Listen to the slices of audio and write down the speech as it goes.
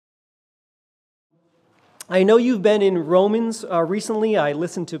I know you've been in Romans recently. I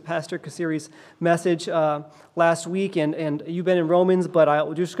listened to Pastor Kasiri's message last week, and you've been in Romans, but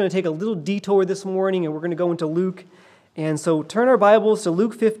we're just going to take a little detour this morning, and we're going to go into Luke. And so turn our Bibles to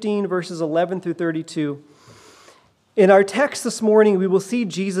Luke 15, verses 11 through 32. In our text this morning, we will see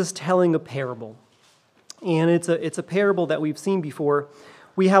Jesus telling a parable. And it's a parable that we've seen before.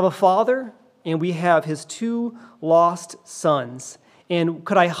 We have a father, and we have his two lost sons. And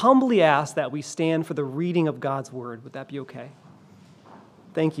could I humbly ask that we stand for the reading of God's word? Would that be okay?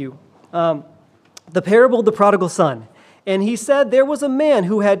 Thank you. The parable of the prodigal son. And he said, there was a man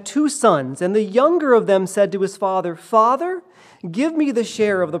who had two sons, and the younger of them said to his father, Father, give me the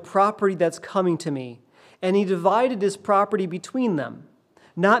share of the property that's coming to me. And he divided his property between them.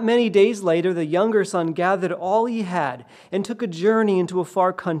 Not many days later, the younger son gathered all he had and took a journey into a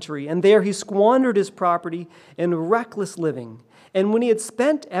far country, and there he squandered his property in reckless living. And when he had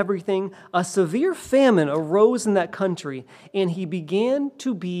spent everything, a severe famine arose in that country, and he began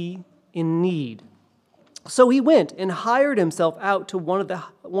to be in need. So he went and hired himself out to one of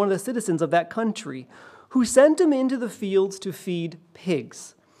the citizens of that country, who sent him into the fields to feed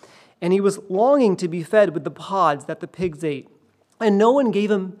pigs. And he was longing to be fed with the pods that the pigs ate, and no one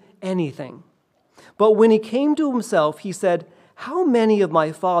gave him anything. But when he came to himself, he said, how many of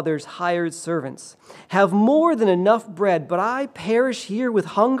my father's hired servants have more than enough bread, but I perish here with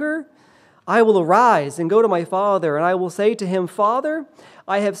hunger? I will arise and go to my father, and I will say to him, Father,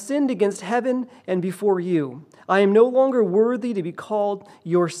 I have sinned against heaven and before you. I am no longer worthy to be called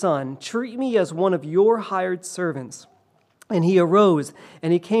your son. Treat me as one of your hired servants. And he arose,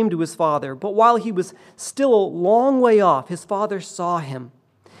 and he came to his father. But while he was still a long way off, his father saw him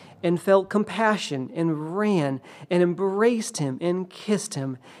and felt compassion, and ran and embraced him and kissed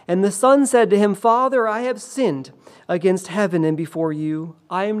him. And the son said to him, Father, I have sinned against heaven and before you.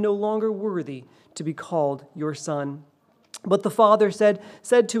 I am no longer worthy to be called your son. But the father said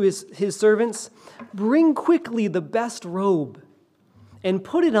to his servants, bring quickly the best robe and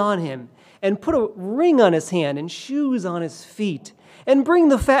put it on him, and put a ring on his hand and shoes on his feet. And bring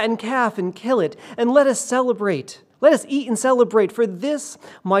the fattened calf and kill it, and let us celebrate. Let us eat and celebrate, for this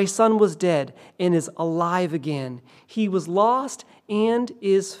my son was dead and is alive again. He was lost and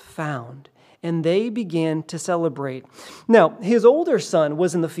is found. And they began to celebrate. Now, his older son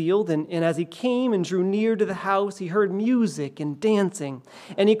was in the field, and as he came and drew near to the house, he heard music and dancing.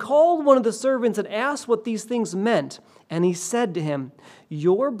 And he called one of the servants and asked what these things meant. And he said to him,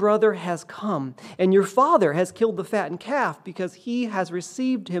 your brother has come, and your father has killed the fattened calf, because he has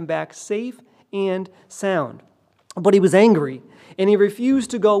received him back safe and sound. But he was angry, and he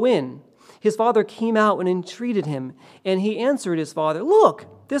refused to go in. His father came out and entreated him, and he answered his father, look,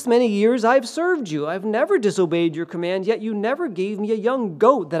 this many years I've served you. I've never disobeyed your command, yet you never gave me a young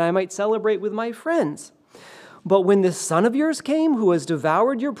goat that I might celebrate with my friends. But when this son of yours came, who has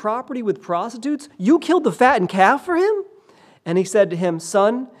devoured your property with prostitutes, you killed the fattened calf for him? And he said to him,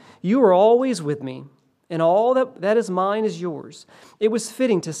 Son, you are always with me, and all that is mine is yours. It was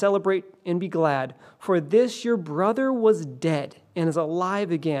fitting to celebrate and be glad, for this your brother was dead and is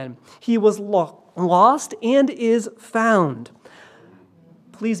alive again. He was lost and is found.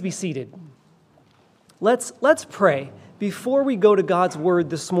 Please be seated. Let's pray before we go to God's word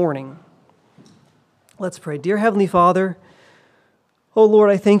this morning. Let's pray. Dear Heavenly Father, oh Lord,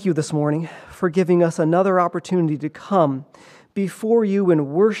 I thank you this morning for giving us another opportunity to come before you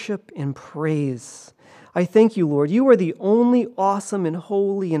in worship and praise. I thank you, Lord. You are the only awesome and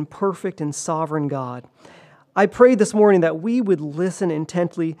holy and perfect and sovereign God. I pray this morning that we would listen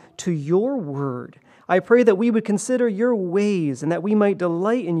intently to your word. I pray that we would consider your ways and that we might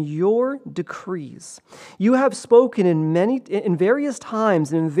delight in your decrees. You have spoken in various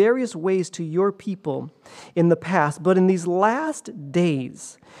times and in various ways to your people in the past, but in these last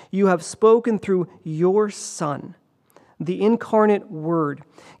days, you have spoken through your Son, the incarnate Word.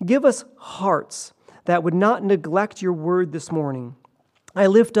 Give us hearts that would not neglect your word this morning. I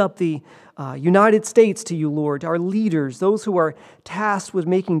lift up the United States to you, Lord, our leaders, those who are tasked with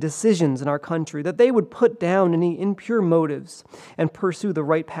making decisions in our country, that they would put down any impure motives and pursue the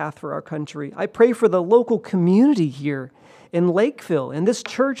right path for our country. I pray for the local community here in Lakeville, and this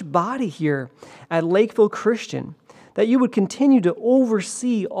church body here at Lakeville Christian, that you would continue to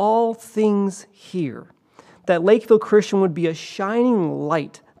oversee all things here, that Lakeville Christian would be a shining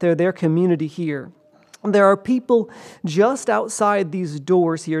light to their community here. There are people just outside these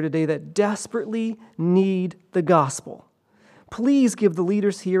doors here today that desperately need the gospel. Please give the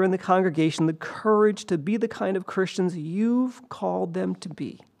leaders here in the congregation the courage to be the kind of Christians you've called them to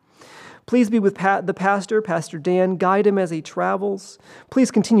be. Please be with the pastor, Pastor Dan. Guide him as he travels.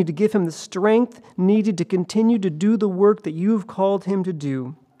 Please continue to give him the strength needed to continue to do the work that you've called him to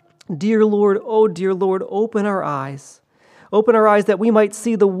do. Dear Lord, oh dear Lord, open our eyes. Open our eyes that we might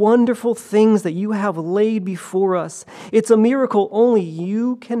see the wonderful things that you have laid before us. It's a miracle only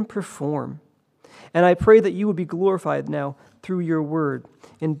you can perform. And I pray that you would be glorified now through your word.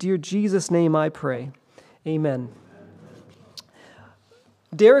 In dear Jesus' name I pray. Amen.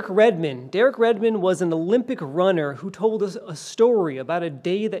 Derek Redmond was an Olympic runner who told us a story about a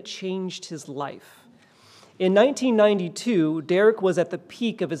day that changed his life. In 1992, Derek was at the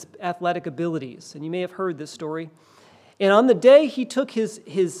peak of his athletic abilities, and you may have heard this story. And on the day he took his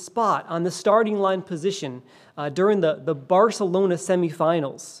spot on the starting line position during the Barcelona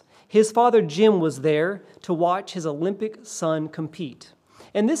semifinals, his father Jim was there to watch his Olympic son compete.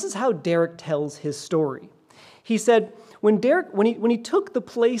 And this is how Derek tells his story. He said, when he took the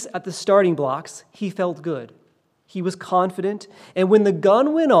place at the starting blocks, he felt good. He was confident, and when the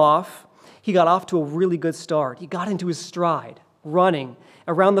gun went off, he got off to a really good start. He got into his stride, running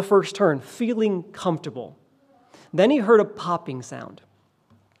around the first turn, feeling comfortable. Then he heard a popping sound,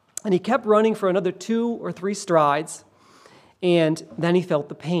 and he kept running for another 2 or 3 strides, and then he felt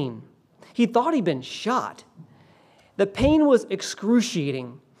the pain. He thought he'd been shot. The pain was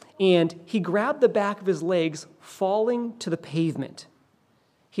excruciating, and he grabbed the back of his legs, falling to the pavement.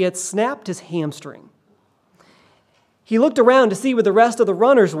 He had snapped his hamstring. He looked around to see where the rest of the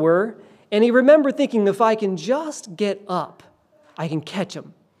runners were, and he remembered thinking, if I can just get up, I can catch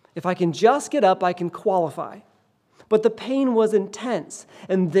him. If I can just get up, I can qualify. But the pain was intense,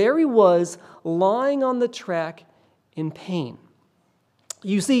 and there he was, lying on the track in pain.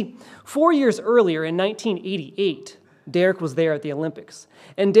 You see, 4 years earlier, in 1988, Derek was there at the Olympics.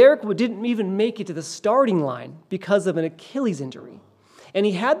 And Derek didn't even make it to the starting line because of an Achilles injury. And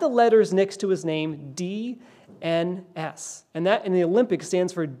he had the letters next to his name, DNS. And that in the Olympics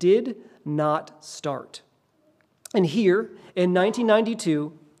stands for Did Not Start. And here, in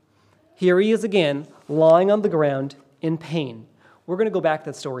 1992, here he is again, lying on the ground in pain. We're going to go back to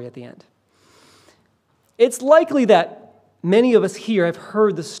that story at the end. It's likely that many of us here have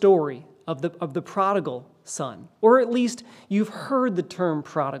heard the story of the prodigal son, or at least you've heard the term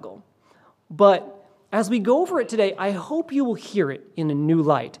prodigal. But as we go over it today, I hope you will hear it in a new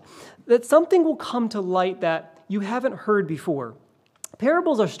light, that something will come to light that you haven't heard before.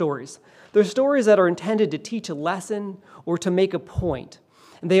 Parables are stories. They're stories that are intended to teach a lesson or to make a point.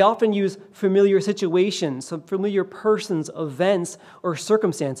 And they often use familiar situations, some familiar persons, events, or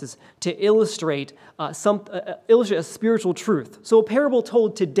circumstances to illustrate a spiritual truth. So a parable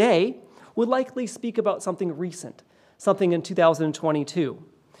told today would likely speak about something recent, something in 2022.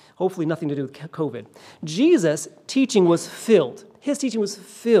 Hopefully nothing to do with COVID. Jesus' teaching was filled. His teaching was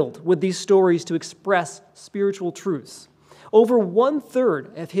filled with these stories to express spiritual truths. Over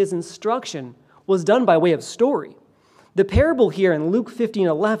 1/3 of his instruction was done by way of story. The parable here in Luke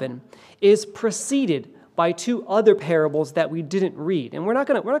 15:11 is preceded by 2 other parables that we didn't read. And we're not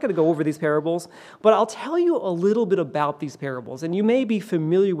going to go over these parables, but I'll tell you a little bit about these parables, and you may be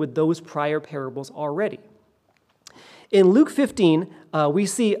familiar with those prior parables already. In Luke 15, we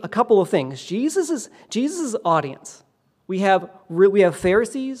see a couple of things. Jesus' audience. We have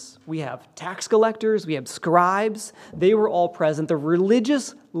Pharisees, we have tax collectors, we have scribes. They were all present. The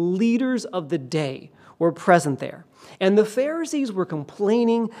religious leaders of the day were present there. And the Pharisees were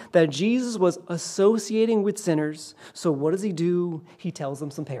complaining that Jesus was associating with sinners. So what does he do? He tells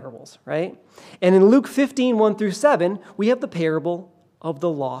them some parables, right? And in Luke 15, 1-7, we have the parable of the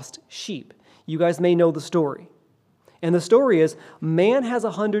lost sheep. You guys may know the story. And the story is, man has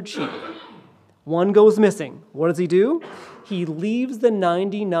 100 sheep. One goes missing. What does he do? He leaves the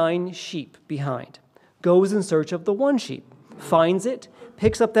 99 sheep behind, goes in search of the one sheep, finds it,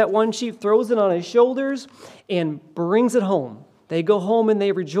 picks up that one sheep, throws it on his shoulders, and brings it home. They go home and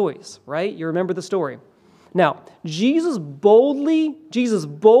they rejoice, right? You remember the story. Now, Jesus boldly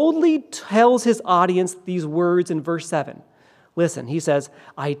tells his audience these words in verse 7. Listen, he says,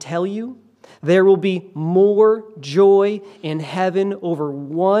 I tell you, there will be more joy in heaven over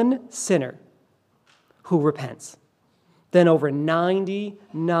one sinner who repents than over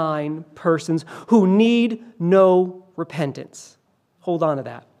 99 persons who need no repentance. Hold on to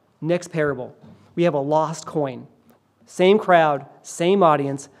that. Next parable, we have a lost coin. Same crowd, same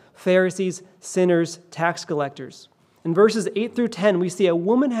audience, Pharisees, sinners, tax collectors. In verses 8-10, we see a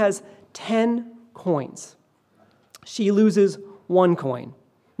woman has 10 coins. She loses 1 coin.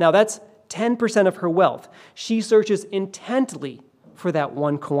 Now that's 10% of her wealth. She searches intently for that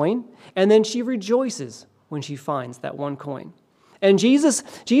 1 coin, and then she rejoices when she finds that 1 coin. And Jesus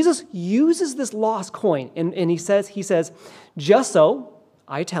uses this lost coin, and he says, just so,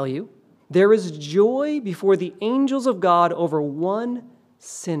 I tell you, there is joy before the angels of God over one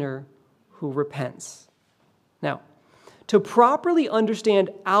sinner who repents. Now, to properly understand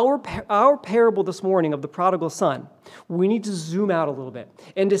our parable this morning of the prodigal son, we need to zoom out a little bit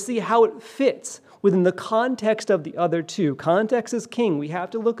and to see how it fits within the context of the other two. Context is king. We have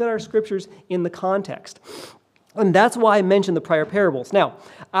to look at our scriptures in the context. And that's why I mentioned the prior parables. Now,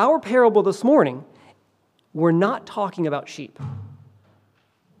 our parable this morning, we're not talking about sheep.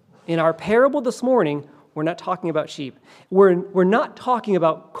 In our parable this morning, we're not talking about sheep. We're not talking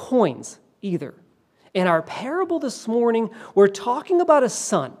about coins either. In our parable this morning, we're talking about a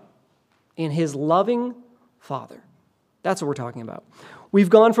son and his loving father. That's what we're talking about. We've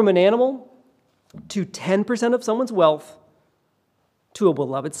gone from an animal to 10% of someone's wealth to a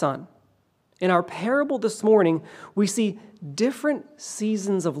beloved son. In our parable this morning, we see different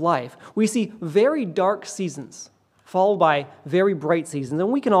seasons of life. We see very dark seasons followed by very bright seasons, and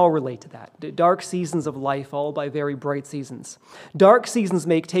we can all relate to that. Dark seasons of life followed by very bright seasons. Dark seasons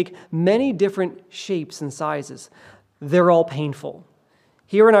may take many different shapes and sizes. They're all painful.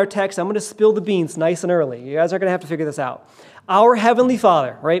 Here in our text, I'm going to spill the beans nice and early. You guys are going to have to figure this out. Our Heavenly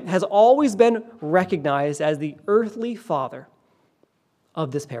Father, right, has always been recognized as the earthly father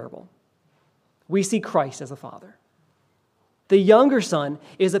of this parable. We see Christ as a father. The younger son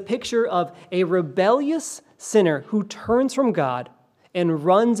is a picture of a rebellious sinner who turns from God and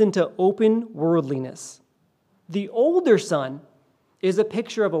runs into open worldliness. The older son is a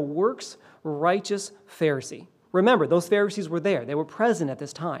picture of a works-righteous Pharisee. Remember, those Pharisees were there. They were present at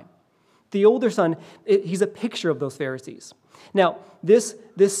this time. The older son, he's a picture of those Pharisees. Now, this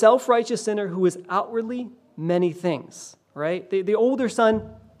self-righteous sinner who is outwardly many things, right? The older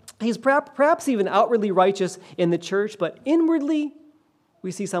son, he's perhaps even outwardly righteous in the church, but inwardly,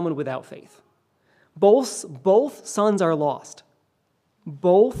 we see someone without faith. Both sons are lost.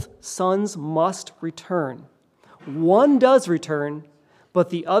 Both sons must return. One does return, but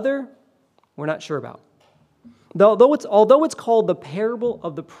the other, we're not sure about. Although it's called the parable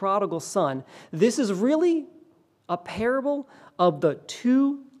of the prodigal son, this is really a parable of the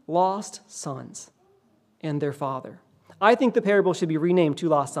two lost sons and their father. I think the parable should be renamed Two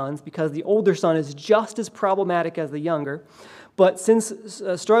Lost Sons because the older son is just as problematic as the younger. But since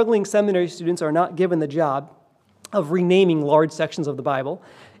struggling seminary students are not given the job of renaming large sections of the Bible,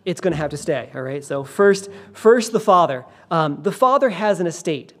 it's going to have to stay, all right? So first the father. The father has an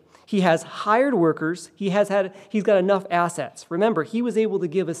estate. He has hired workers. He's got enough assets. Remember, he was able to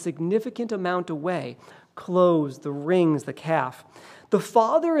give a significant amount away. Clothes, the rings, the calf. The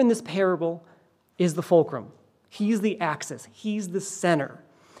father in this parable is the fulcrum. He's the axis. He's the center.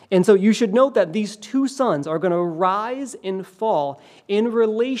 And so you should note that these two sons are going to rise and fall in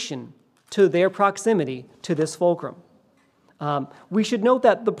relation to their proximity to this fulcrum. We should note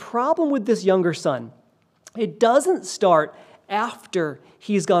that the problem with this younger son, it doesn't start after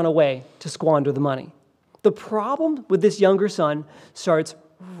he's gone away to squander the money. The problem with this younger son starts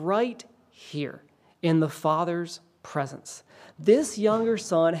right here in the father's presence. This younger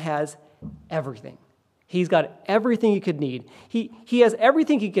son has everything. He's got everything he could need. He has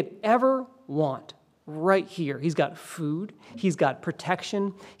everything he could ever want right here. He's got food. He's got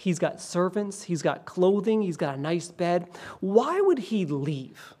protection. He's got servants. He's got clothing. He's got a nice bed. Why would he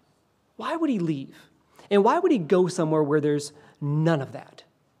leave? Why would he leave? And why would he go somewhere where there's none of that?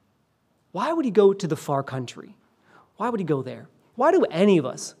 Why would he go to the far country? Why would he go there? Why do any of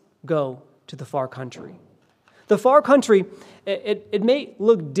us go to the far country? The far country, it may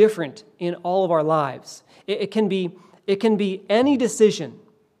look different in all of our lives. It can be any decision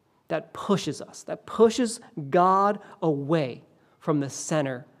that pushes us, that pushes God away from the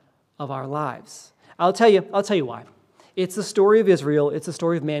center of our lives. I'll tell you why. It's the story of Israel. It's the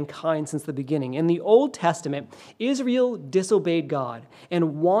story of mankind since the beginning. In the Old Testament, Israel disobeyed God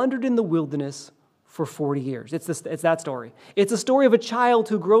and wandered in the wilderness for 40 years. It's that story. It's a story of a child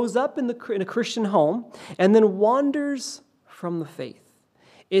who grows up in a Christian home and then wanders from the faith.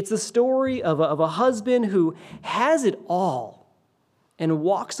 It's a story of a husband who has it all and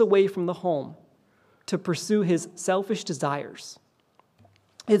walks away from the home to pursue his selfish desires.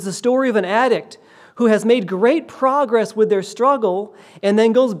 It's the story of an addict who has made great progress with their struggle and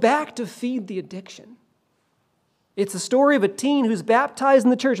then goes back to feed the addiction. It's a story of a teen who's baptized in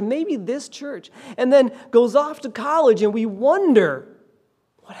the church, maybe this church, and then goes off to college, and we wonder,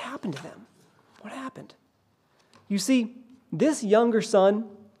 what happened to them? What happened? You see, this younger son,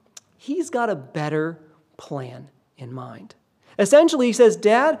 he's got a better plan in mind. Essentially, he says,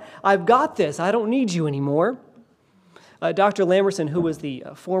 Dad, I've got this. I don't need you anymore. Dr. Lamerson, who was the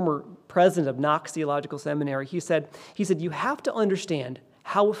former president of Knox Theological Seminary, he said, you have to understand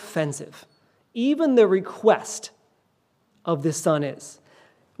how offensive even the request of this son is.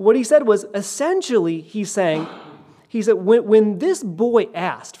 What he said was, essentially, he said, when this boy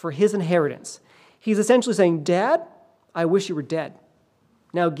asked for his inheritance, he's essentially saying, Dad, I wish you were dead.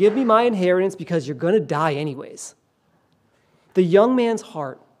 Now give me my inheritance because you're going to die anyways. The young man's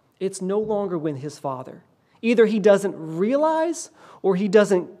heart, it's no longer with his father. Either he doesn't realize or he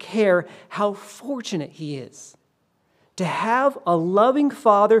doesn't care how fortunate he is to have a loving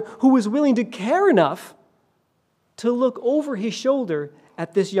father who is willing to care enough to look over his shoulder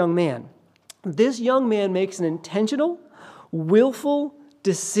at this young man. This young man makes an intentional, willful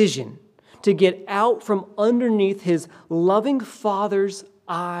decision to get out from underneath his loving father's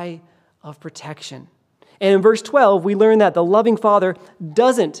eye of protection. And in verse 12, we learn that the loving father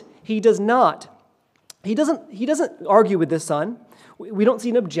doesn't argue with this son. We don't see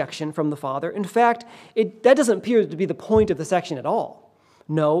an objection from the father. In fact, that doesn't appear to be the point of the section at all.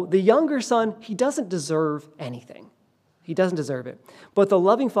 No, the younger son, he doesn't deserve anything. He doesn't deserve it. But the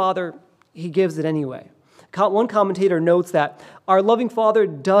loving father, he gives it anyway. One commentator notes that our loving father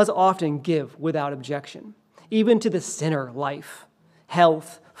does often give without objection, even to the sinner life,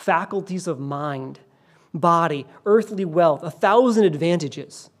 health, faculties of mind, body, earthly wealth, 1,000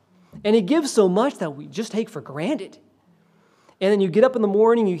 advantages. And he gives so much that we just take for granted. And then you get up in the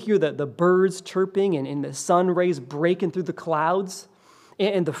morning, you hear the birds chirping and the sun rays breaking through the clouds,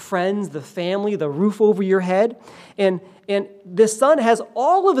 and the friends, the family, the roof over your head. And this son has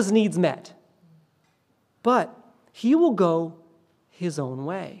all of his needs met. But he will go his own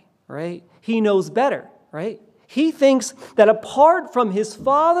way, right? He knows better, right? He thinks that apart from his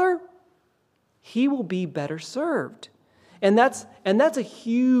father, he will be better served. And that's a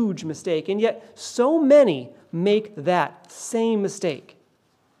huge mistake. And yet so many make that same mistake.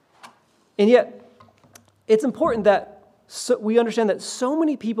 And yet it's important that we understand that so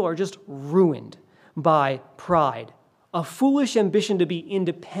many people are just ruined by pride, a foolish ambition to be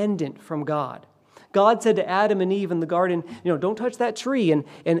independent from God. God said to Adam and Eve in the garden, don't touch that tree.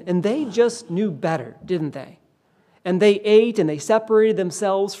 And they just knew better, didn't they? And they ate and they separated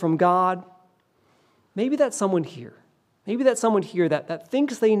themselves from God. Maybe that's someone here. Maybe that's someone here that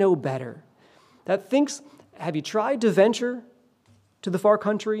thinks they know better. That thinks, have you tried to venture to the far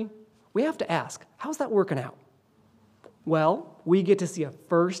country? We have to ask, how's that working out? Well, we get to see a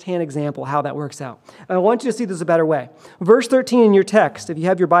firsthand example how that works out. And I want you to see this a better way. Verse 13 in your text, if you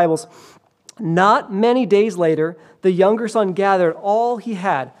have your Bibles, not many days later, the younger son gathered all he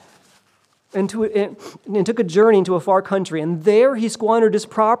had and took a journey into a far country. And there he squandered his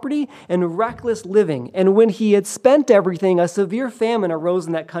property in reckless living. And when he had spent everything, a severe famine arose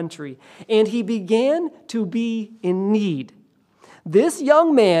in that country, and he began to be in need. This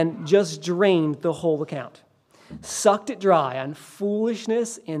young man just drained the whole account, sucked it dry on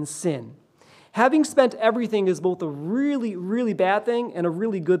foolishness and sin. Having spent everything is both a really, really bad thing and a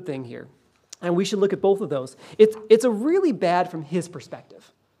really good thing here. And we should look at both of those. It's a really bad from his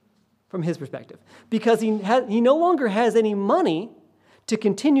perspective. Because he no longer has any money to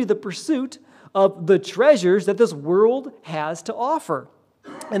continue the pursuit of the treasures that this world has to offer.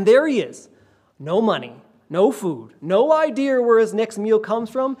 And there he is, no money, no food, no idea where his next meal comes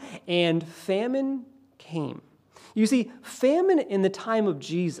from, and famine came. You see, famine in the time of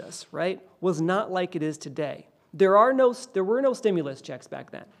Jesus, right, was not like it is today. There were no stimulus checks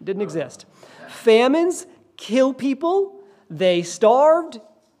back then. It didn't exist. Famines kill people, they starved,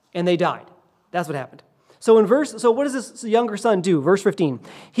 and they died. That's what happened. So what does this younger son do? Verse 15.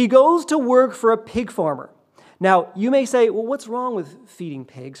 He goes to work for a pig farmer. Now, you may say, well, what's wrong with feeding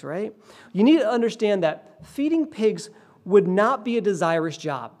pigs, right? You need to understand that feeding pigs would not be a desirous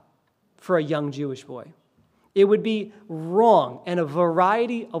job for a young Jewish boy. It would be wrong in a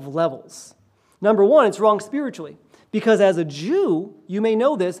variety of levels. Number one, it's wrong spiritually, because as a Jew, you may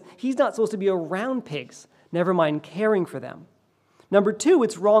know this, he's not supposed to be around pigs, never mind caring for them. Number two,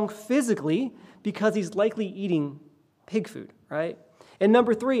 it's wrong physically because he's likely eating pig food, right? And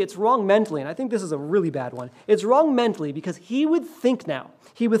number three, it's wrong mentally, and I think this is a really bad one. It's wrong mentally because he would think now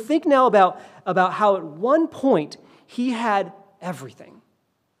about how at one point he had everything.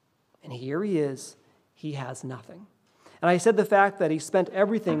 And here he is, he has nothing. And I said the fact that he spent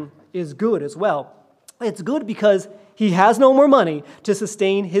everything is good as well. It's good because he has no more money to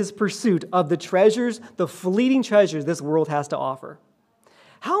sustain his pursuit of the treasures, the fleeting treasures this world has to offer.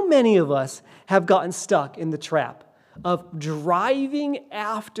 How many of us have gotten stuck in the trap of driving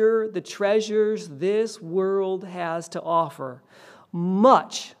after the treasures this world has to offer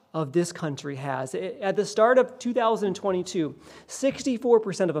much of this country has. At the start of 2022,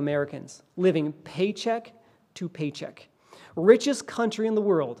 64% of Americans living paycheck to paycheck. Richest country in the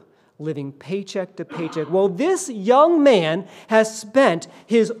world, living paycheck to paycheck. Well, this young man has spent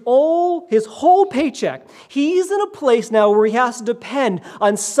his whole paycheck. He's in a place now where he has to depend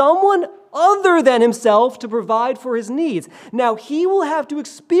on someone other than himself to provide for his needs. Now, he will have to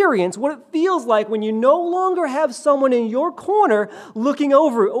experience what it feels like when you no longer have someone in your corner looking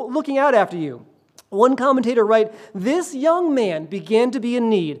out after you. One commentator writes, this young man began to be in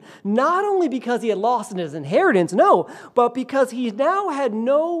need, not only because he had lost his inheritance, no, but because he now had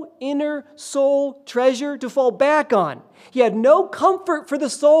no inner soul treasure to fall back on. He had no comfort for the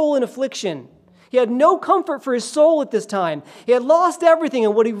soul in affliction. He had no comfort for his soul at this time. He had lost everything,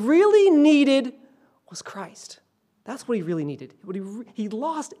 and what he really needed was Christ. That's what he really needed. He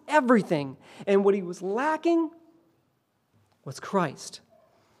lost everything, and what he was lacking was Christ.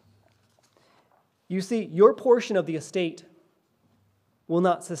 You see, your portion of the estate will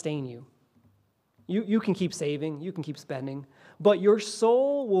not sustain you. You can keep saving, you can keep spending, but your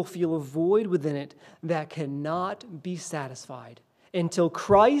soul will feel a void within it that cannot be satisfied until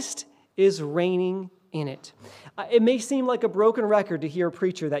Christ is reigning in it. It may seem like a broken record to hear a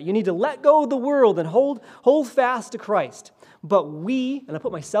preacher that you need to let go of the world and hold fast to Christ. But we, and I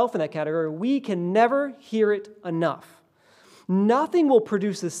put myself in that category, we can never hear it enough. Nothing will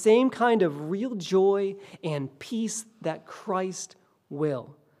produce the same kind of real joy and peace that Christ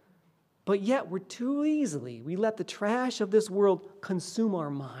will. But yet we let the trash of this world consume our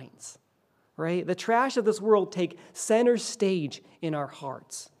minds, right? The trash of this world take center stage in our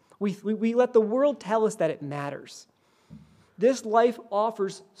hearts. We let the world tell us that it matters. This life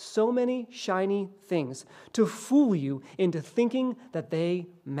offers so many shiny things to fool you into thinking that they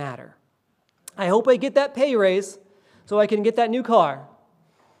matter. I hope I get that pay raise so I can get that new car.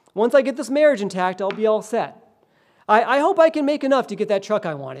 Once I get this marriage intact, I'll be all set. I hope I can make enough to get that truck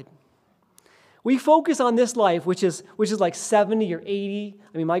I wanted. We focus on this life, which is like 70 or 80.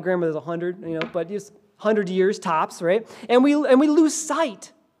 I mean, my grandmother's 100, but just 100 years tops, right? And we lose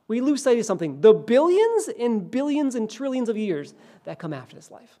sight. We lose sight of something. The billions and trillions of years that come after this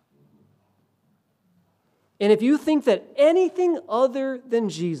life. And if you think that anything other than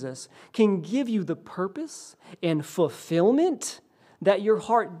Jesus can give you the purpose and fulfillment that your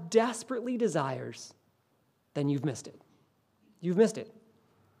heart desperately desires, then you've missed it. You've missed it.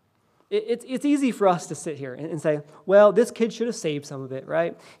 It's easy for us to sit here and say, well, this kid should have saved some of it,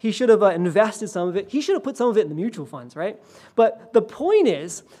 right? He should have invested some of it. He should have put some of it in the mutual funds, right? But the point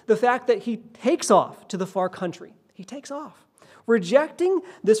is the fact that he takes off to the far country. He takes off, rejecting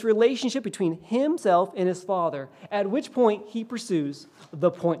this relationship between himself and his Father, at which point he pursues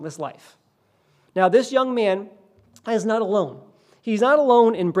the pointless life. Now, this young man is not alone. He's not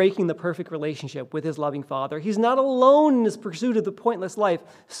alone in breaking the perfect relationship with his loving Father. He's not alone in his pursuit of the pointless life.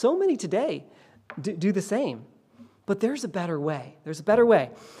 So many today do the same. But there's a better way. There's a better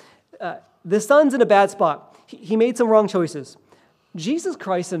way. The son's in a bad spot. He made some wrong choices. Jesus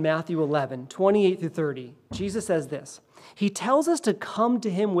Christ in Matthew 11, 28 through 30, Jesus says this. He tells us to come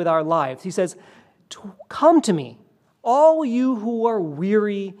to him with our lives. He says, come to me, all you who are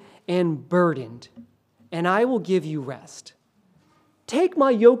weary and burdened, and I will give you rest. Take my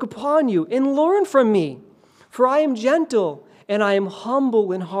yoke upon you and learn from me, for I am gentle and I am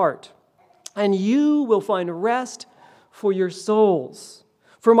humble in heart, and you will find rest for your souls.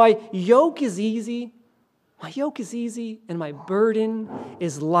 For my yoke is easy, and my burden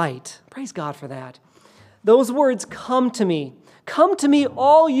is light. Praise God for that. Those words, come to me. Come to me,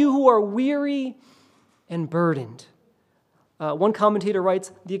 all you who are weary and burdened. One commentator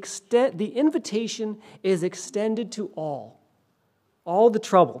writes, the invitation is extended to all the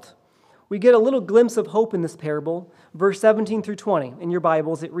troubled. We get a little glimpse of hope in this parable. Verse 17 through 20 in your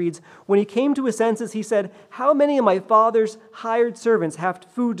Bibles, it reads, when he came to his senses, he said, how many of my father's hired servants have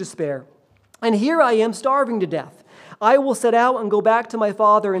food to spare? And here I am starving to death. I will set out and go back to my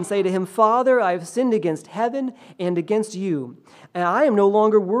father and say to him, Father, I have sinned against heaven and against you, and I am no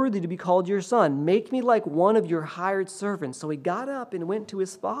longer worthy to be called your son. Make me like one of your hired servants. So he got up and went to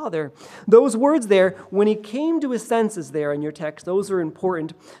his father. Those words there, when he came to his senses there in your text, those are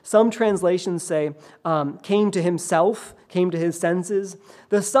important. Some translations say came to himself, came to his senses.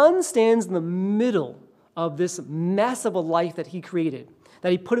 The son stands in the middle of this mess of a life that he created,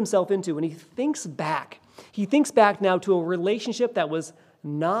 that he put himself into, and he thinks back. He thinks back now to a relationship that was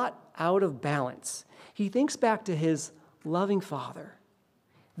not out of balance. He thinks back to his loving Father.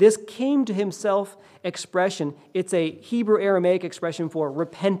 This came to himself expression, it's a Hebrew Aramaic expression for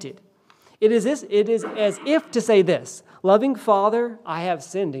repented. It is as if to say this, loving Father, I have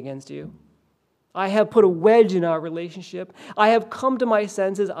sinned against you. I have put a wedge in our relationship. I have come to my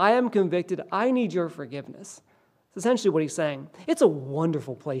senses. I am convicted. I need your forgiveness. That's essentially what he's saying. It's a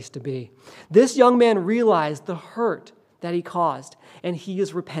wonderful place to be. This young man realized the hurt that he caused, and he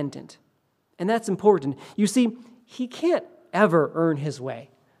is repentant. And that's important. You see, he can't ever earn his way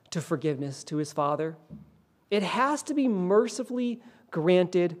to forgiveness to his Father. It has to be mercifully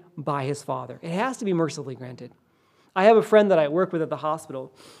granted by his Father. It has to be mercifully granted. I have a friend that I work with at the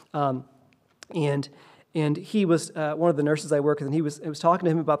hospital, and he was one of the nurses I work with, and I was talking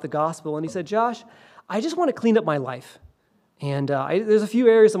to him about the gospel, and he said, Josh, I just want to clean up my life. And there's a few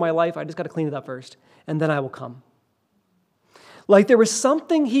areas of my life, I just got to clean it up first, and then I will come. Like there was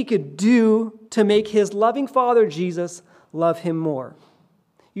something he could do to make his loving Father, Jesus, love him more.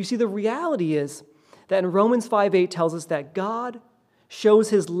 You see, the reality is that in Romans 5:8 tells us that God shows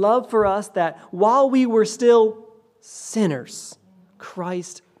his love for us, that while we were still sinners,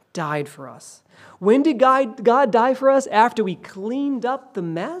 Christ died for us. When did God die for us? After we cleaned up the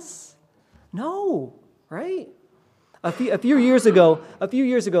mess? No, right? A few years ago,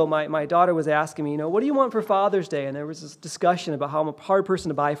 my daughter was asking me, what do you want for Father's Day? And there was this discussion about how I'm a hard person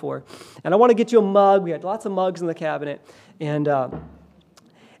to buy for. And I want to get you a mug. We had lots of mugs in the cabinet. And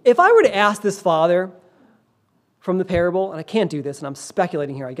if I were to ask this father from the parable, and I can't do this, and I'm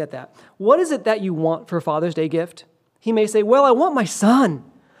speculating here, I get that. What is it that you want for Father's Day gift? He may say, well, I want my son.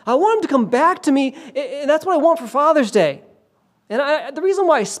 I want him to come back to me, and that's what I want for Father's Day. And the reason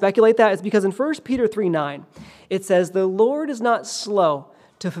why I speculate that is because in 1 Peter 3:9, it says, the Lord is not slow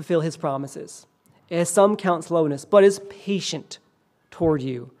to fulfill his promises, as some count slowness, but is patient toward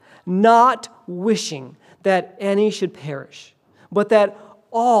you, not wishing that any should perish, but that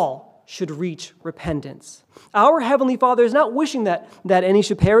all should reach repentance. Our Heavenly Father is not wishing that any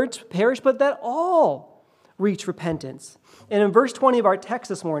should perish, but that all reach repentance. And in verse 20 of our text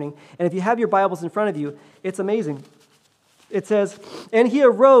this morning, and if you have your Bibles in front of you, it's amazing. It says, and he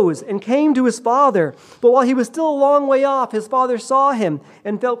arose and came to his father, but while he was still a long way off, his father saw him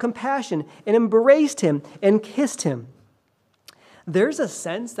and felt compassion and embraced him and kissed him. There's a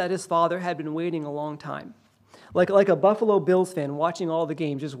sense that his father had been waiting a long time. Like a Buffalo Bills fan watching all the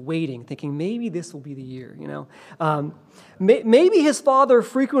games, just waiting, thinking maybe this will be the year, Maybe his father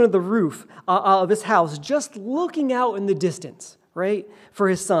frequented the roof of his house, just looking out in the distance, right, for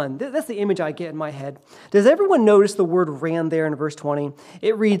his son. That's the image I get in my head. Does everyone notice the word ran there in verse 20?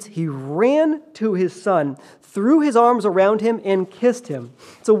 It reads, he ran to his son, threw his arms around him, and kissed him.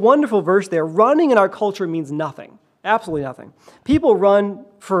 It's a wonderful verse there. Running in our culture means nothing. Absolutely nothing. People run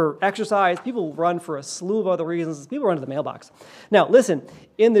for exercise. People run for a slew of other reasons. People run to the mailbox. Now, listen,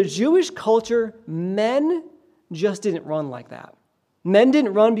 in the Jewish culture, men just didn't run like that. Men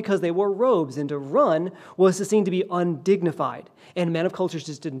didn't run because they wore robes, and to run was to seem to be undignified, and men of cultures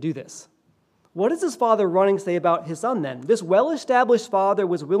just didn't do this. What does this father running say about his son then? This well-established father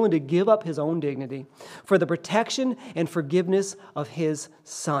was willing to give up his own dignity for the protection and forgiveness of his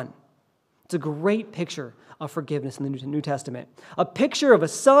son. It's a great picture of forgiveness in the New Testament. A picture of a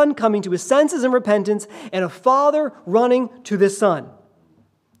son coming to his senses in repentance and a father running to this son.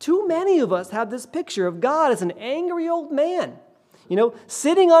 Too many of us have this picture of God as an angry old man,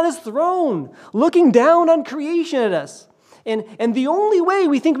 sitting on his throne, looking down on creation at us. And the only way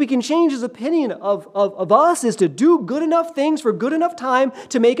we think we can change his opinion of us is to do good enough things for good enough time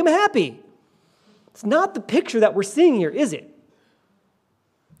to make him happy. It's not the picture that we're seeing here, is it?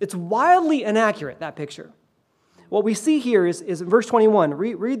 It's wildly inaccurate, that picture. What we see here is verse 21.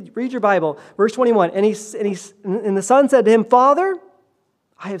 Read your Bible. Verse 21. And the son said to him, Father,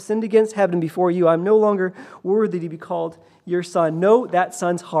 I have sinned against heaven before you. I'm no longer worthy to be called your son. Note that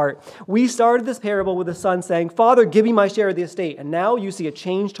son's heart. We started this parable with the son saying, Father, give me my share of the estate. And now you see a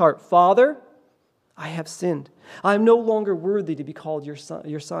changed heart. Father, I have sinned. I'm no longer worthy to be called your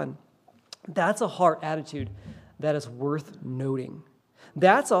son. That's a heart attitude that is worth noting.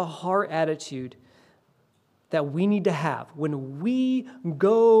 That's a heart attitude that we need to have when we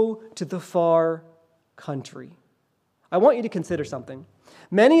go to the far country. I want you to consider something.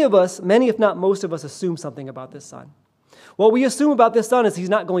 Many if not most of us, assume something about this son. What we assume about this son is he's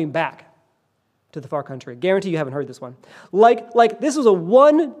not going back to the far country. Guarantee you haven't heard this one. Like this was a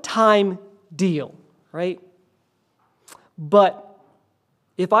one-time deal, right? But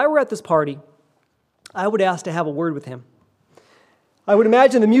if I were at this party, I would ask to have a word with him. I would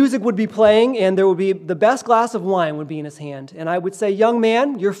imagine the music would be playing and there would be the best glass of wine would be in his hand. And I would say, young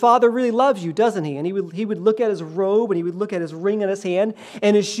man, your father really loves you, doesn't he? And he would look at his robe and he would look at his ring on his hand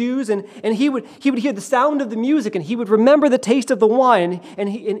and his shoes and he would hear the sound of the music and he would remember the taste of the wine. And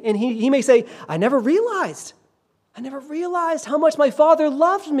he may say, I never realized how much my father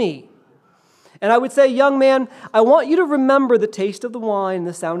loved me. And I would say, young man, I want you to remember the taste of the wine and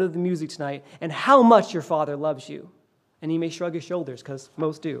the sound of the music tonight and how much your father loves you. And he may shrug his shoulders, because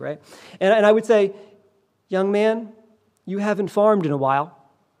most do, right? And I would say, young man, you haven't farmed in a while.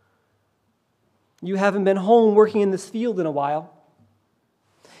 You haven't been home working in this field in a while.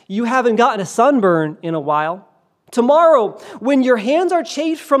 You haven't gotten a sunburn in a while. Tomorrow, when your hands are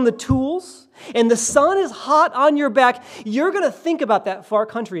chafed from the tools and the sun is hot on your back, you're going to think about that far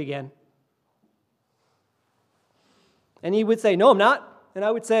country again. And he would say, no, I'm not. And I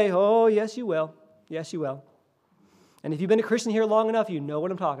would say, oh, yes, you will. Yes, you will. And if you've been a Christian here long enough, you know what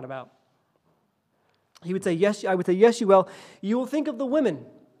I'm talking about. He would say, yes, I would say, yes, you will. You will think of the women,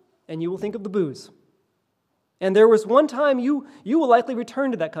 and you will think of the booze. And there was one time you will likely return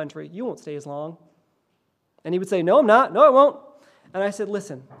to that country. You won't stay as long. And he would say, no, I'm not. No, I won't. And I said,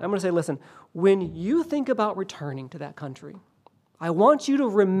 listen, I'm going to say, listen, when you think about returning to that country, I want you to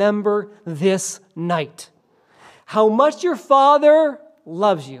remember this night, how much your father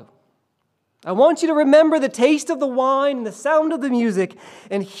loves you. I want you to remember the taste of the wine and the sound of the music.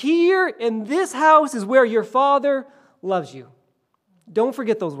 And here in this house is where your father loves you. Don't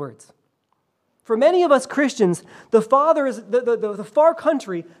forget those words. For many of us Christians, the Father is the far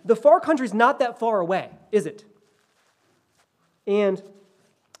country. The far country is not that far away, is it? And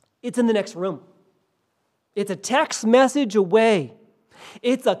it's in the next room. It's a text message away.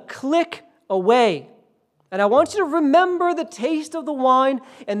 It's a click away. And I want you to remember the taste of the wine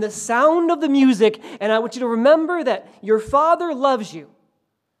and the sound of the music, and I want you to remember that your Father loves you.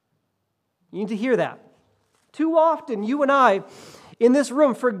 You need to hear that. Too often, you and I in this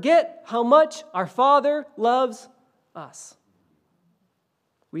room forget how much our Father loves us.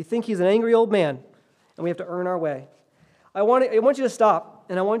 We think He's an angry old man, and we have to earn our way. I want you to stop,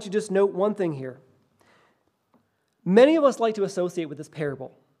 and I want you to just note one thing here. Many of us like to associate with this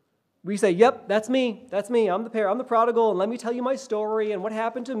parable. We say, yep, that's me. I'm the prodigal, and let me tell you my story and what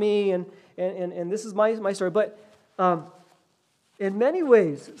happened to me, and this is my story. But in many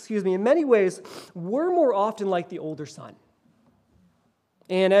ways, we're more often like the older son.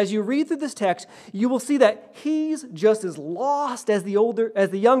 And as you read through this text, you will see that he's just as lost as the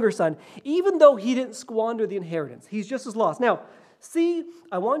younger son, even though he didn't squander the inheritance. He's just as lost. Now,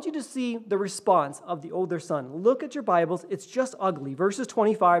 I want you to see the response of the older son. Look at your Bibles. It's just ugly. Verses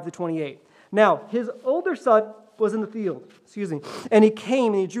 25 to 28. Now, his older son was in the field, and he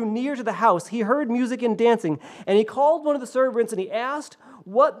came and he drew near to the house. He heard music and dancing, and he called one of the servants and he asked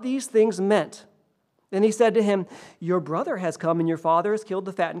what these things meant. And he said to him, your brother has come and your father has killed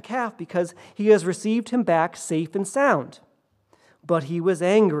the fattened calf because he has received him back safe and sound. But he was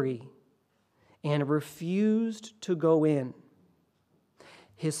angry and refused to go in.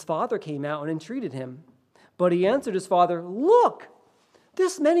 His father came out and entreated him. But he answered his father, look,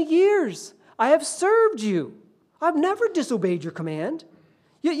 this many years I have served you. I've never disobeyed your command.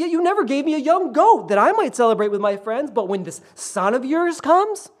 Yet you never gave me a young goat that I might celebrate with my friends. But when this son of yours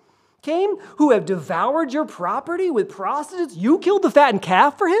came, who have devoured your property with prostitutes, you killed the fattened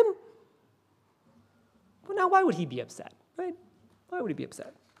calf for him? Well, now why would he be upset, right? Why would he be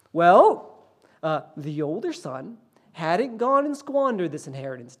upset? Well, the older son hadn't gone and squandered this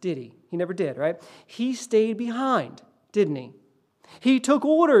inheritance, did he? He never did, right? He stayed behind, didn't he? He took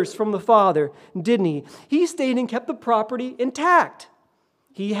orders from the father, didn't he? He stayed and kept the property intact.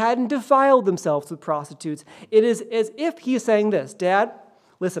 He hadn't defiled himself with prostitutes. It is as if he is saying this, Dad,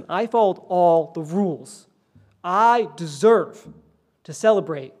 listen, I followed all the rules. I deserve to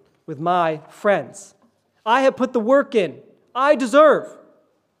celebrate with my friends. I have put the work in. I deserve.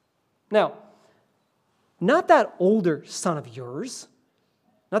 Now, not that older son of yours,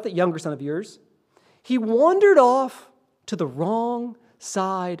 not that younger son of yours. He wandered off to the wrong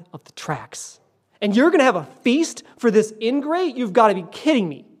side of the tracks. And you're going to have a feast for this ingrate? You've got to be kidding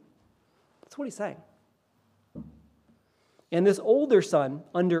me. That's what he's saying. And this older son,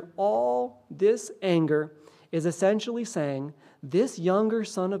 under all this anger, is essentially saying, this younger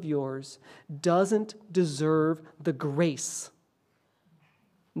son of yours doesn't deserve the grace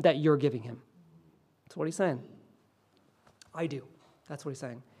that you're giving him. That's what he's saying. I do. That's what he's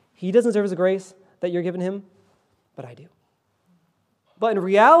saying. He doesn't deserve the grace that you're giving him, but I do. But in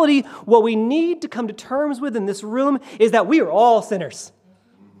reality, what we need to come to terms with in this room is that we are all sinners.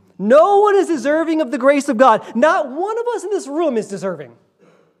 No one is deserving of the grace of God. Not one of us in this room is deserving.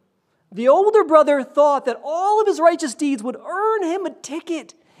 The older brother thought that all of his righteous deeds would earn him a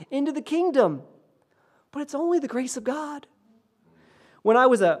ticket into the kingdom. But it's only the grace of God. When I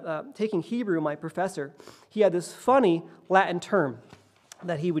was taking Hebrew, my professor, he had this funny Latin term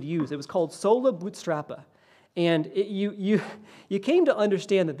that he would use. It was called sola bootstrappa. And you came to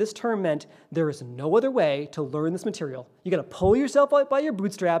understand that this term meant there is no other way to learn this material. You got to pull yourself out by your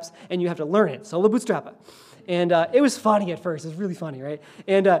bootstraps, and you have to learn it. Sola bootstrappa. And it was funny at first. It was really funny, right?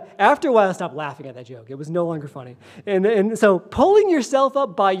 And after a while, I stopped laughing at that joke. It was no longer funny. And so pulling yourself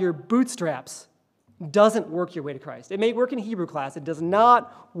up by your bootstraps doesn't work your way to Christ. It may work in Hebrew class. It does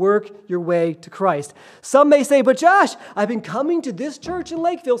not work your way to Christ. Some may say, but Josh, I've been coming to this church in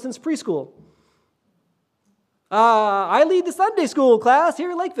Lakeville since preschool. I lead the Sunday school class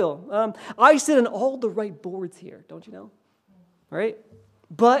here in Lakeville. I sit on all the right boards here, don't you know? Right?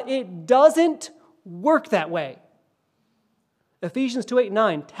 But it doesn't work that way. Ephesians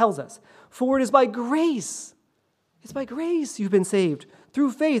 2:8-9 tells us, for it is by grace. It's by grace you've been saved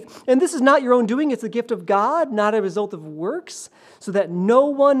through faith. And this is not your own doing. It's the gift of God, not a result of works, so that no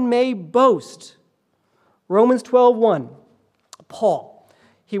one may boast. Romans 12:1. Paul,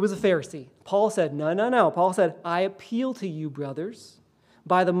 he was a Pharisee. Paul said, no. Paul said, I appeal to you, brothers,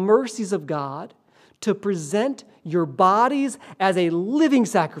 by the mercies of God, to present your bodies as a living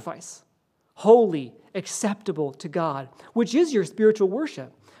sacrifice, holy, acceptable to God, which is your spiritual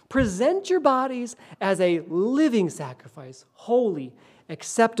worship. Present your bodies as a living sacrifice, holy,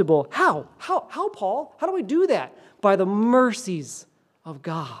 acceptable. How, Paul? How do I do that? By the mercies of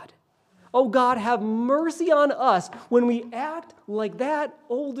God. Oh, God, have mercy on us when we act like that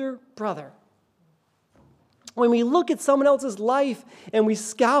older brother. When we look at someone else's life and we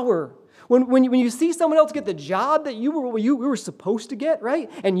scour. When you see someone else get the job that you were supposed to get,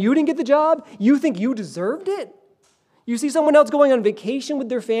 right? And you didn't get the job, you think you deserved it. You see someone else going on vacation with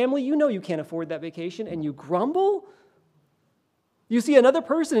their family, you know you can't afford that vacation, and you grumble. You see another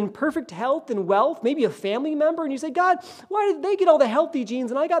person in perfect health and wealth, maybe a family member, and you say, God, why did they get all the healthy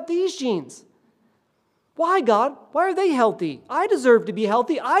genes and I got these genes? Why, God? Why are they healthy? I deserve to be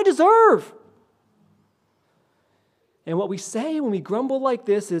healthy. I deserve. And what we say when we grumble like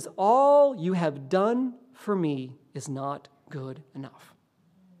this is, all you have done for me is not good enough.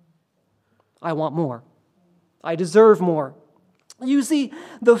 I want more. I deserve more. You see,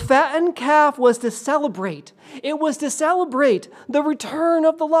 the fattened calf was to celebrate. It was to celebrate the return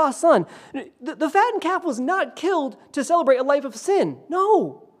of the lost son. The fattened calf was not killed to celebrate a life of sin.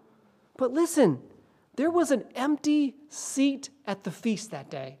 No. But listen, there was an empty seat at the feast that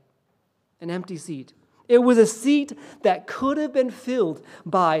day. An empty seat. It was a seat that could have been filled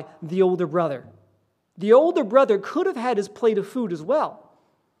by the older brother. The older brother could have had his plate of food as well.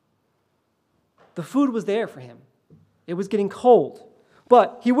 The food was there for him. It was getting cold.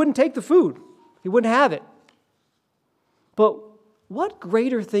 But he wouldn't take the food. He wouldn't have it. But what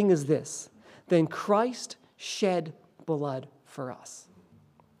greater thing is this than Christ shed blood for us?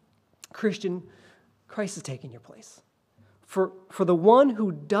 Christian, Christ is taking your place. For the one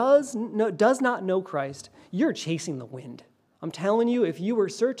who does not know Christ, you're chasing the wind. I'm telling you, if you are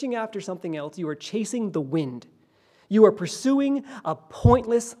searching after something else, you are chasing the wind. You are pursuing a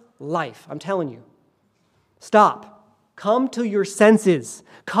pointless life. I'm telling you. Stop. Come to your senses.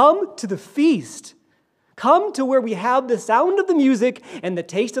 Come to the feast. Come to where we have the sound of the music and the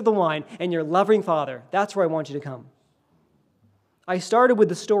taste of the wine and your loving Father. That's where I want you to come. I started with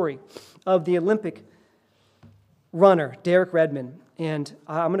the story of the Olympic runner, Derek Redmond, and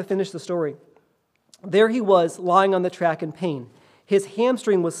I'm going to finish the story. There he was, lying on the track in pain. His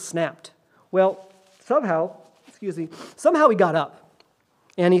hamstring was snapped. Well, somehow he got up,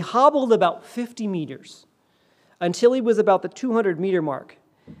 and he hobbled about 50 meters until he was about the 200-meter mark.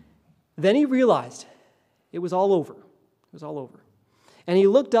 Then he realized it was all over. It was all over. And he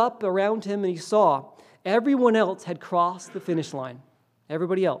looked up around him, and he saw everyone else had crossed the finish line.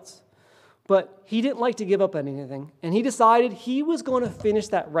 Everybody else. But he didn't like to give up on anything, and he decided he was going to finish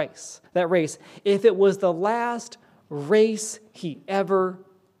that race, if it was the last race he ever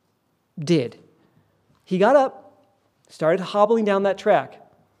did. He got up, started hobbling down that track,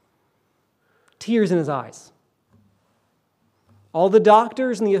 tears in his eyes. All the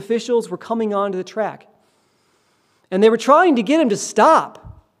doctors and the officials were coming onto the track, and they were trying to get him to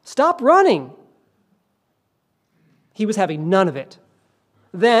stop running. He was having none of it.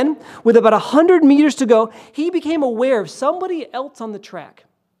 Then, with about 100 meters to go, he became aware of somebody else on the track.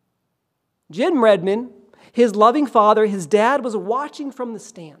 Jim Redmond, his loving father, his dad, was watching from the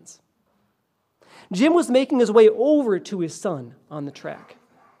stands. Jim was making his way over to his son on the track.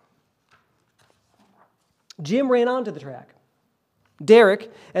 Jim ran onto the track.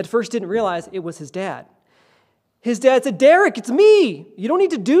 Derek at first didn't realize it was his dad. His dad said, "Derek, it's me. You don't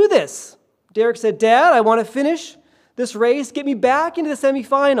need to do this." Derek said, "Dad, I want to finish this race. Get me back into the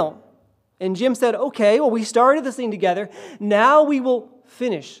semifinal." And Jim said, "Okay, well, we started this thing together. Now we will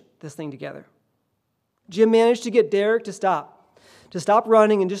finish this thing together." Jim managed to get Derek to stop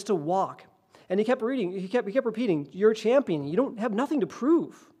running and just to walk. And he kept repeating, "You're a champion. You don't have nothing to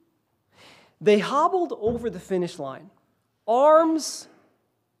prove." They hobbled over the finish line, arms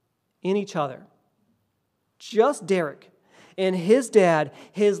in each other. Just Derek and his dad,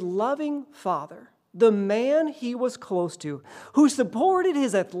 his loving father, the man he was close to, who supported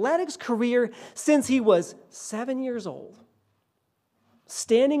his athletics career since he was 7 years old.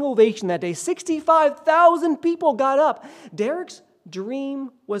 Standing ovation that day. 65,000 people got up. Derek's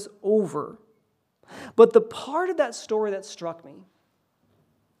dream was over. But the part of that story that struck me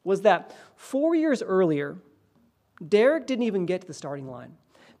was that 4 years earlier, Derek didn't even get to the starting line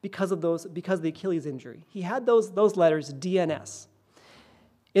because of the Achilles injury. He had those letters, DNS.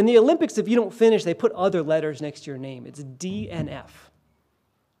 In the Olympics, if you don't finish, they put other letters next to your name. It's DNF.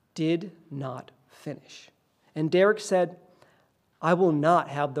 Did not finish. And Derek said, "I will not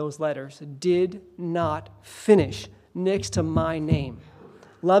have those letters. Did not finish next to my name.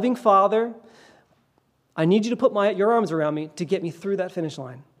 Loving Father, I need you to put your arms around me to get me through that finish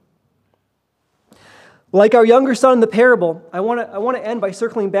line." Like our younger son in the parable, I want to end by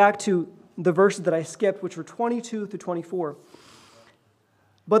circling back to the verses that I skipped, which were 22 through 24.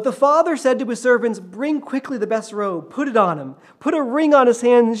 But the father said to his servants, "Bring quickly the best robe, put it on him, put a ring on his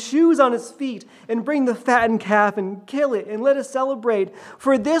hands, shoes on his feet, and bring the fattened calf and kill it, and let us celebrate.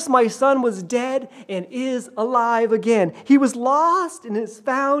 For this my son was dead and is alive again. He was lost and is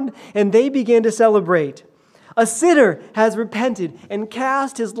found," and they began to celebrate. A sinner has repented and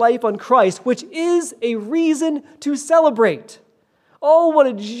cast his life on Christ, which is a reason to celebrate. Oh, what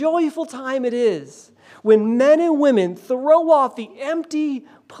a joyful time it is when men and women throw off the empty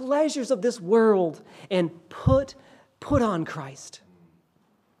pleasures of this world and put on Christ.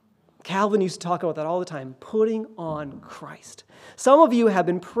 Calvin used to talk about that all the time, putting on Christ. Some of you have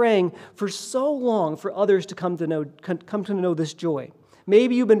been praying for so long for others to come to know this joy.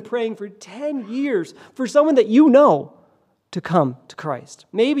 Maybe you've been praying for 10 years for someone that you know to come to Christ.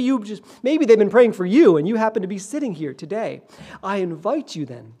 Maybe they've been praying for you and you happen to be sitting here today. I invite you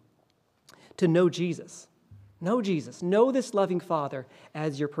then to know Jesus. Know Jesus. Know this loving Father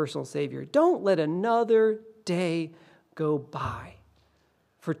as your personal Savior. Don't let another day go by,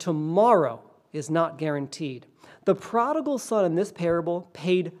 for tomorrow is not guaranteed. The prodigal son in this parable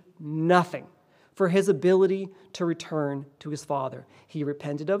paid nothing for his ability to return to his father. He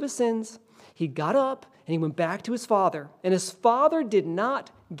repented of his sins, he got up, and he went back to his father. And his father did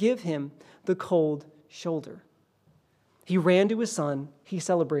not give him the cold shoulder. He ran to his son, he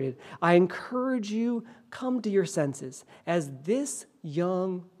celebrated. I encourage you, come to your senses, as this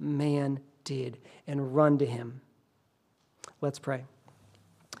young man did, and run to him. Let's pray.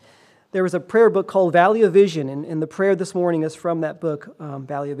 There was a prayer book called Valley of Vision, and the prayer this morning is from that book,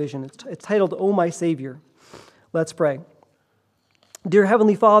 Valley of Vision. It's titled, "Oh My Savior." Let's pray. Dear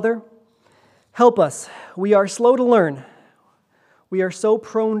Heavenly Father, help us. We are slow to learn. We are so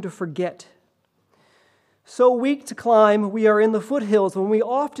prone to forget. So weak to climb, we are in the foothills when we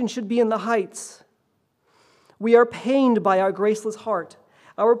often should be in the heights. We are pained by our graceless heart,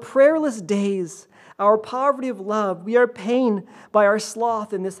 our prayerless days, our poverty of love. We are pained by our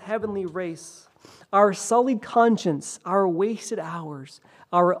sloth in this heavenly race, our sullied conscience, our wasted hours,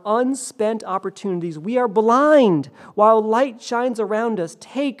 our unspent opportunities. We are blind while light shines around us.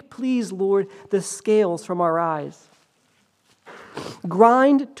 Take, please, Lord, the scales from our eyes.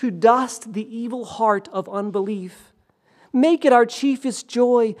 Grind to dust the evil heart of unbelief. Make it our chiefest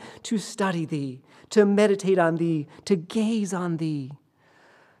joy to study Thee, to meditate on Thee, to gaze on Thee.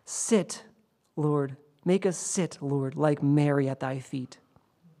 Sit, Lord, make us sit, Lord, like Mary at Thy feet.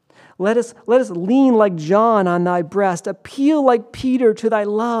 Let us lean like John on Thy breast, appeal like Peter to Thy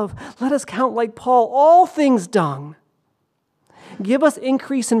love. Let us count like Paul all things dung. Give us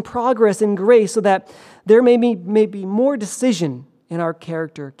increase in progress and grace so that there may be more decision in our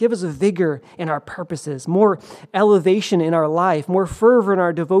character. Give us a vigor in our purposes, more elevation in our life, more fervor in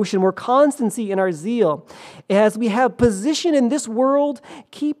our devotion, more constancy in our zeal. As we have position in this world,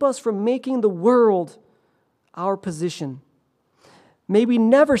 keep us from making the world our position. May we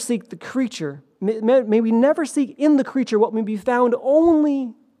never seek the creature. May we never seek in the creature what may be found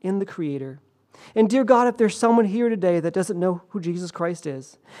only in the Creator. And dear God, if there's someone here today that doesn't know who Jesus Christ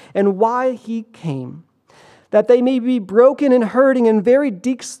is and why He came, that they may be broken and hurting in very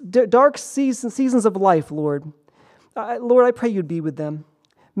dark seasons of life, Lord. Lord, I pray you'd be with them.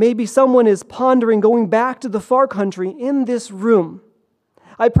 Maybe someone is pondering going back to the far country in this room.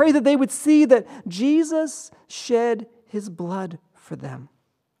 I pray that they would see that Jesus shed his blood for them.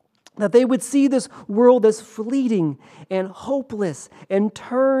 That they would see this world as fleeting and hopeless and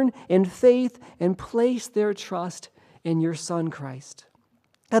turn in faith and place their trust in your Son, Christ.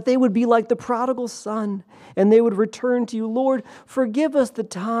 That they would be like the prodigal son and they would return to you. Lord, forgive us the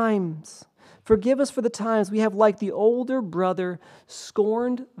times. Forgive us for the times we have, like the older brother,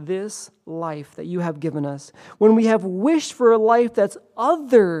 scorned this life that you have given us. When we have wished for a life that's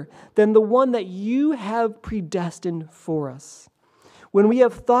other than the one that you have predestined for us. When we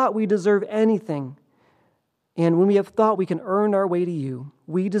have thought we deserve anything, and when we have thought we can earn our way to you,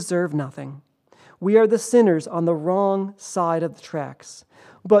 we deserve nothing. We are the sinners on the wrong side of the tracks.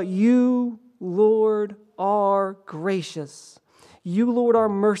 But you, Lord, are gracious. You, Lord, are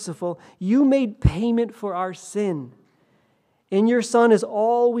merciful. You made payment for our sin. In your Son is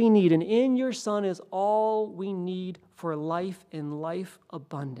all we need, and in your Son is all we need for life and life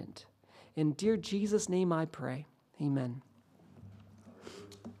abundant. In dear Jesus' name I pray. Amen.